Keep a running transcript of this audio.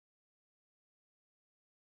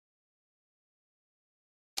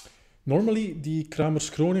Normally, the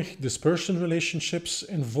Kramers-Kronig dispersion relationships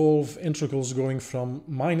involve integrals going from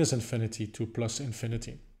 -infinity to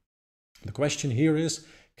 +infinity. The question here is,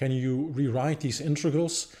 can you rewrite these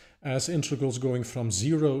integrals as integrals going from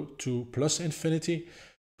 0 to +infinity,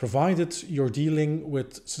 provided you're dealing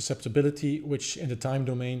with susceptibility, which in the time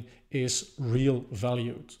domain is real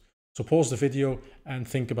valued? So pause the video and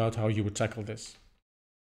think about how you would tackle this.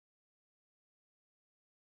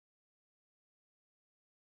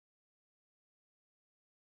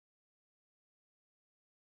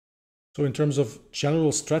 So in terms of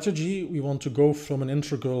general strategy, we want to go from an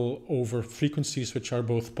integral over frequencies which are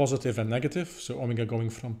both positive and negative, so omega going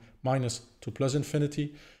from minus to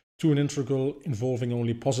 +infinity, to an integral involving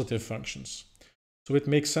only positive functions. So it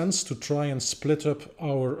makes sense to try and split up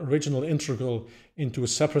our original integral into a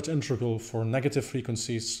separate integral for negative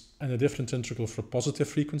frequencies and a different integral for positive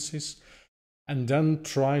frequencies, and then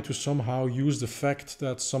try to somehow use the fact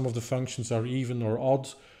that some of the functions are even or odd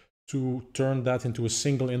to turn that into a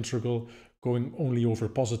single integral going only over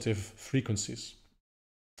positive frequencies.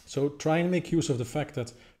 So try and make use of the fact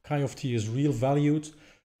that chi of t is real valued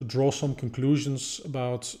to draw some conclusions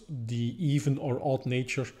about the even or odd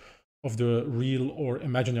nature of the real or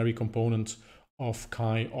imaginary component of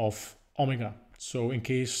chi of omega. So in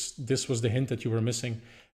case this was the hint that you were missing,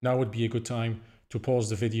 now would be a good time to pause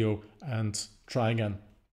the video and try again.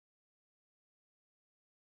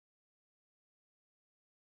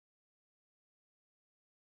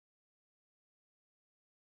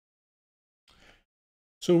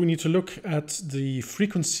 So we need to look at the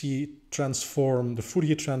frequency transform, the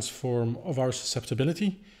Fourier transform of our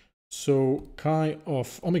susceptibility. So chi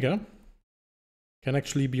of omega can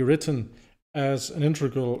actually be written as an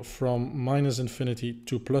integral from -infinity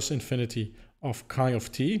to +infinity of chi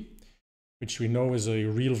of t, which we know is a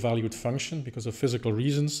real valued function because of physical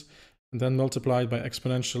reasons, and then multiplied by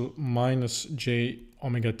exponential minus j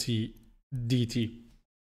omega t dt.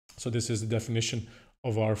 So this is the definition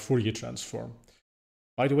of our Fourier transform.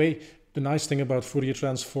 By the way, the nice thing about Fourier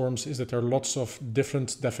transforms is that there are lots of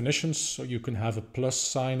different definitions. So you can have a plus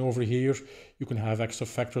sign over here, you can have extra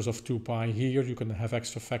factors of 2 pi here, you can have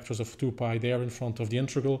extra factors of 2 pi there in front of the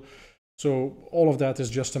integral. So all of that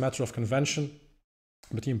is just a matter of convention.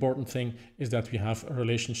 But the important thing is that we have a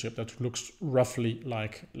relationship that looks roughly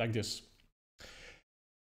like this.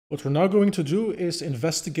 What we're now going to do is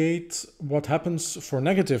investigate what happens for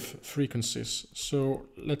negative frequencies. So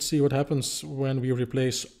let's see what happens when we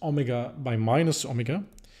replace omega by minus omega.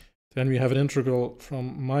 Then we have an integral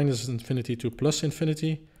from -infinity to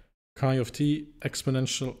 +infinity, chi of t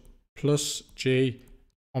exponential plus j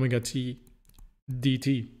omega t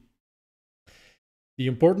dt. The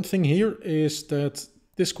important thing here is that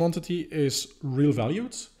this quantity is real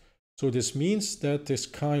valued. So this means that this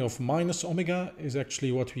chi of minus omega is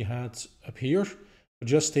actually what we had up here,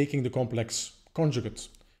 just taking the complex conjugate.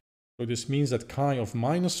 So this means that chi of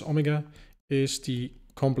minus omega is the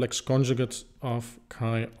complex conjugate of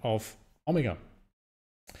chi of omega.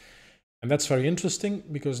 And that's very interesting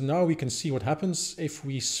because now we can see what happens if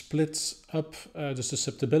we split up the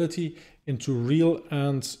susceptibility into real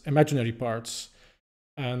and imaginary parts.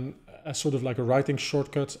 And as sort of like a writing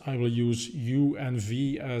shortcut, I will use u and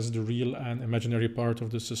v as the real and imaginary part of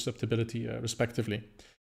the susceptibility respectively.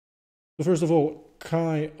 So first of all,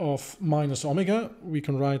 chi of minus omega, we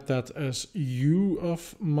can write that as u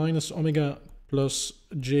of minus omega plus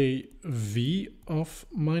jv of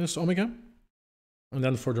minus omega. And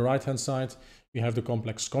then for the right-hand side, we have the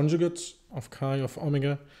complex conjugate of chi of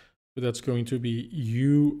omega. So that's going to be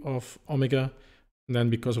u of omega. And then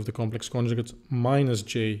because of the complex conjugate, minus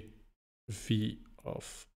j v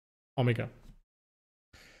of omega.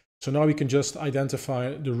 So now we can just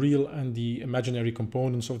identify the real and the imaginary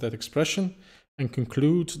components of that expression and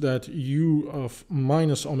conclude that u of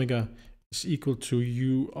minus omega is equal to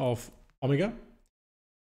u of omega.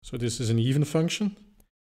 So this is an even function.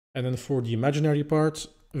 And then for the imaginary part,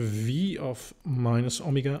 v of minus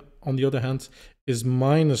omega, on the other hand, is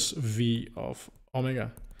minus v of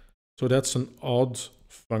omega. So that's an odd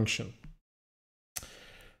function.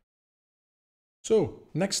 So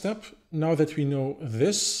next step, now that we know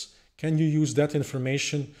this, can you use that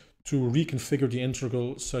information to reconfigure the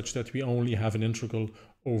integral such that we only have an integral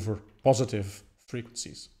over positive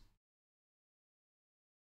frequencies?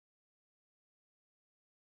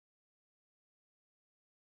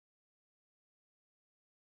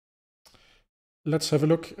 Let's have a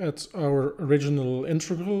look at our original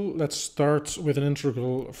integral. Let's start with an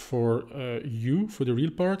integral for u, for the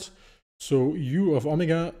real part. So u of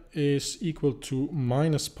omega is equal to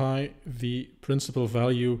minus pi, the principal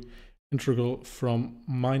value integral from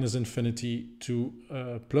minus infinity to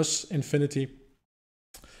plus infinity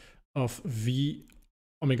of v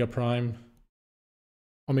omega prime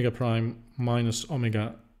minus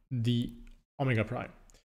omega d omega prime.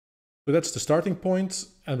 So that's the starting point,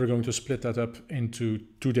 and we're going to split that up into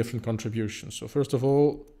two different contributions. So first of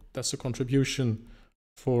all, that's a contribution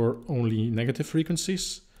for only negative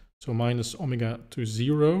frequencies. So minus omega to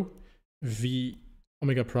 0, v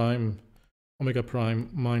omega prime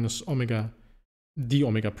minus omega d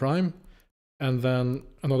omega prime, and then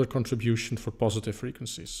another contribution for positive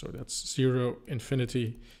frequencies. So that's 0,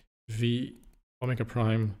 infinity, v omega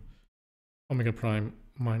prime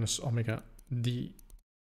minus omega d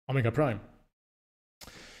omega prime.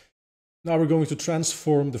 Now we're going to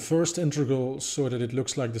transform the first integral so that it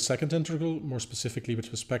looks like the second integral, more specifically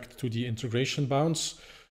with respect to the integration bounds.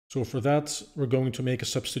 So for that, we're going to make a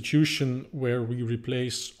substitution where we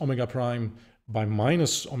replace omega prime by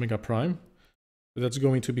minus omega prime. So that's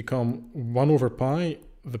going to become 1 over pi,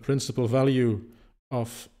 the principal value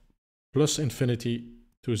of plus infinity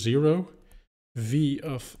to 0, v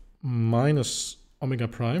of minus omega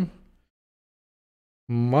prime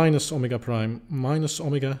minus omega prime minus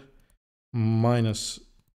omega minus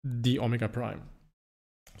d omega prime.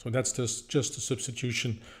 So that's just a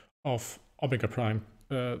substitution of omega prime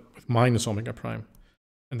with minus omega prime.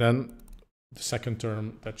 And then the second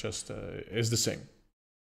term, that just is the same.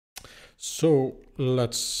 So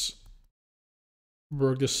let's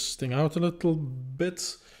work this thing out a little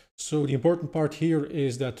bit. So the important part here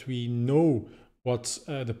is that we know what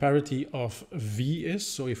the parity of v is.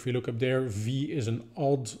 So if we look up there, v is an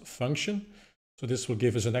odd function. So this will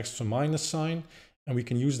give us an extra minus sign, and we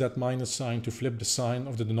can use that minus sign to flip the sign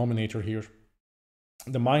of the denominator here.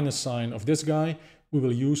 The minus sign of this guy we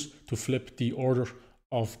will use to flip the order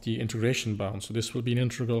of the integration bound. So this will be an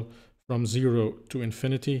integral from 0 to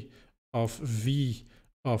infinity of v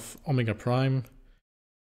of omega prime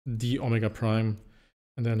d omega prime,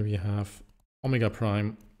 and then we have omega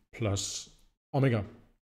prime plus omega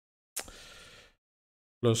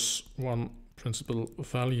plus 1 principal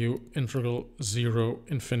value integral 0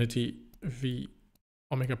 infinity v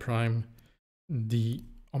omega prime d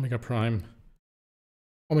omega prime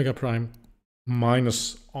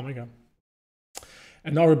minus omega.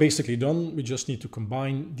 And now we're basically done. We just need to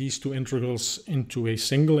combine these two integrals into a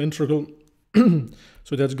single integral.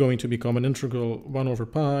 So that's going to become an integral 1 over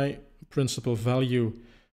pi, principal value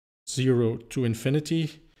 0 to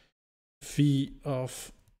infinity, v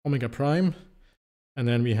of omega prime, and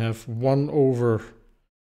then we have 1 over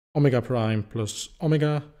omega prime plus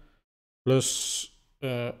omega plus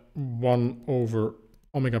 1 over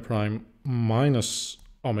omega prime minus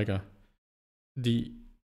omega d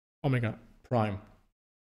omega prime.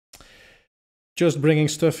 Just bringing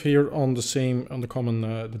stuff here on the common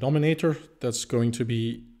denominator. That's going to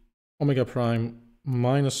be omega prime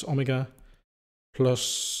minus omega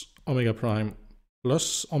plus omega prime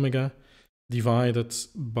plus omega divided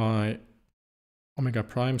by omega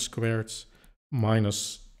prime squared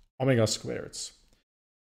minus omega squared.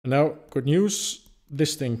 And now, good news,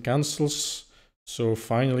 this thing cancels. So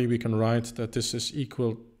finally we can write that this is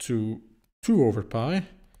equal to 2 over pi,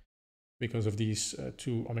 because of these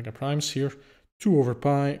two omega primes here. 2 over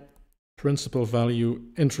pi, principal value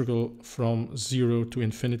integral from 0 to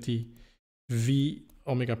infinity v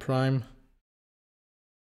omega prime.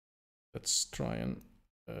 Let's try and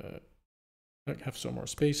have some more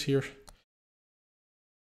space here.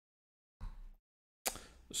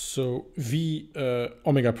 So v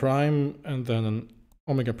omega prime, and then an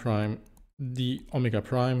omega prime d omega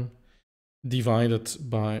prime divided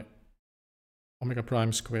by omega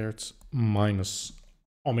prime squared minus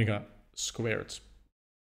omega squared.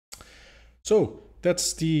 So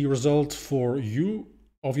that's the result for u.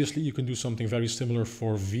 Obviously, you can do something very similar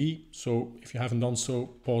for v. So if you haven't done so,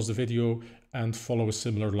 pause the video and follow a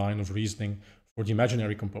similar line of reasoning for the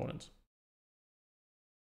imaginary component.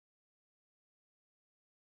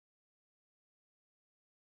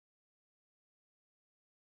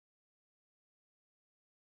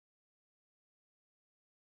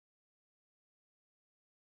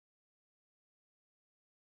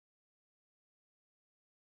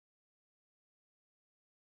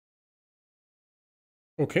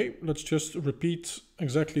 Okay, let's just repeat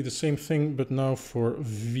exactly the same thing, but now for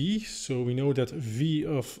v. So we know that v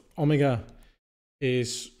of omega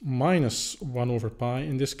is minus 1 over pi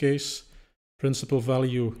in this case. Principal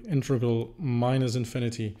value integral minus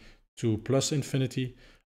infinity to plus infinity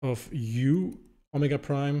of u omega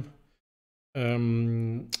prime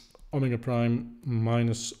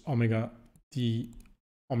minus omega d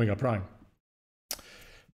omega prime.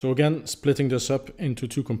 So again, splitting this up into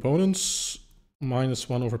two components, minus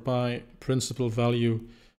 1 over pi principal value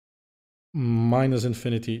minus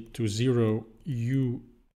infinity to 0 u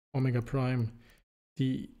omega prime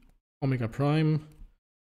d omega prime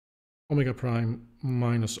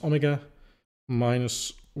minus omega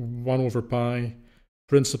minus 1 over pi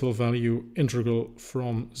principal value integral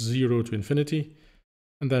from 0 to infinity,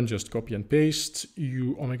 and then just copy and paste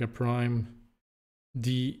u omega prime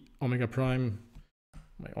d omega prime.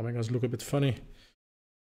 My omegas look a bit funny.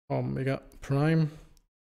 Omega prime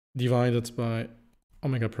divided by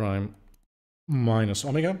omega prime minus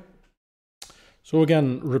omega. So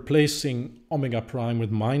again, replacing omega prime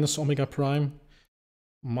with minus omega prime,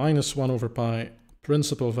 minus 1 over pi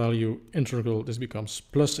principal value integral, this becomes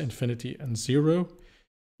plus infinity and 0,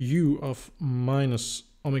 u of minus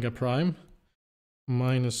omega prime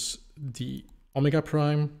minus d omega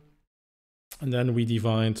prime, and then we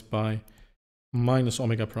divide by minus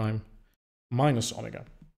omega prime minus omega.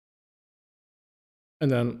 And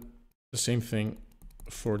then the same thing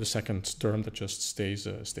for the second term that just stays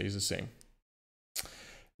the same.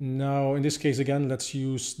 Now, in this case, again, let's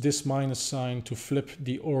use this minus sign to flip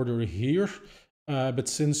the order here. But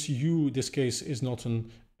since u, this case, is not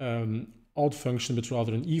an odd function, but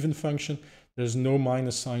rather an even function, there's no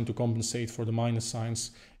minus sign to compensate for the minus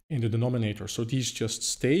signs in the denominator. So these just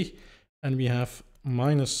stay, and we have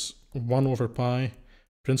minus 1 over pi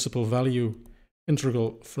principal value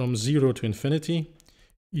integral from 0 to infinity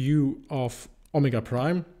u of omega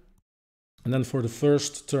prime. And then for the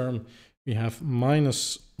first term, we have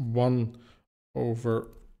minus 1 over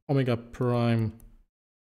omega prime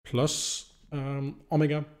plus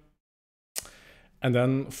omega. And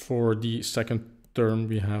then for the second term,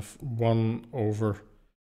 we have 1 over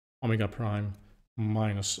omega prime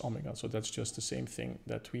minus omega. So that's just the same thing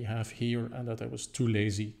that we have here and that I was too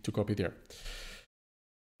lazy to copy there.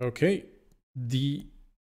 Okay, the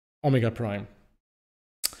omega prime.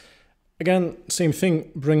 Again, same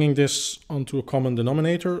thing, bringing this onto a common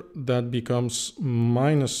denominator, that becomes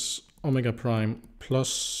minus omega prime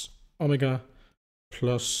plus omega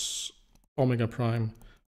prime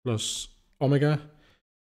plus omega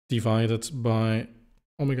divided by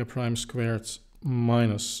omega prime squared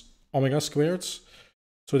minus omega squared.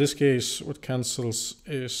 So in this case, what cancels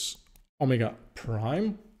is omega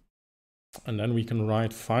prime. And then we can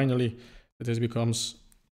write finally that this becomes,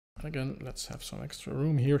 again, let's have some extra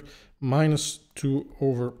room here, minus 2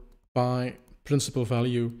 over pi principal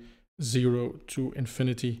value 0 to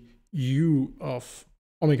infinity u of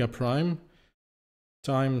omega prime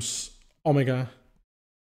times omega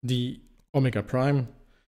d omega prime.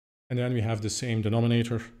 And then we have the same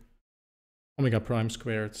denominator, omega prime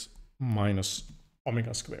squared minus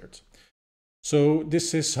omega squared. So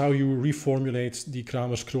this is how you reformulate the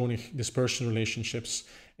Kramers-Kronig dispersion relationships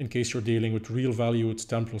in case you're dealing with real valued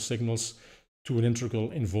temporal signals to an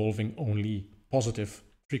integral involving only positive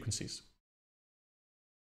frequencies.